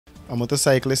A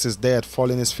motorcyclist is dead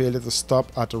following his failure to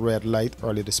stop at a red light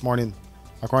early this morning.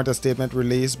 According to a statement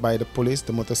released by the police,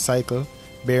 the motorcycle,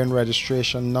 bearing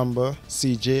registration number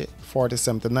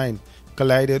CJ4079,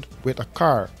 collided with a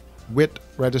car with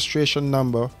registration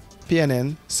number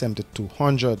PNN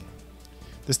 7200.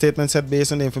 The statement said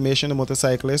based on the information, the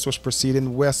motorcyclist was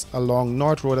proceeding west along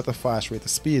North Road at a fast rate of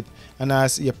speed, and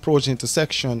as he approached the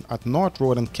intersection at North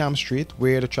Road and Camp Street,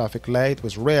 where the traffic light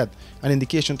was red, an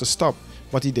indication to stop,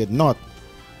 but he did not,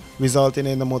 resulting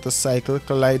in the motorcycle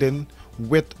colliding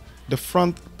with the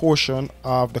front portion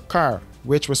of the car,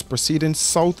 which was proceeding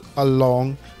south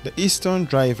along the eastern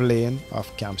drive lane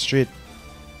of Camp Street.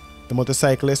 The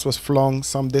motorcyclist was flung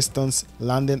some distance,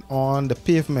 landing on the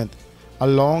pavement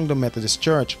along the Methodist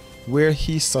Church, where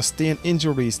he sustained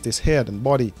injuries to his head and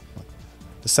body.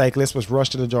 The cyclist was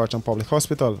rushed to the Georgetown Public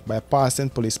Hospital by a passing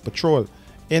police patrol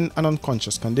in an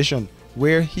unconscious condition,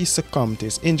 where he succumbed to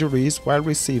his injuries while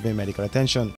receiving medical attention.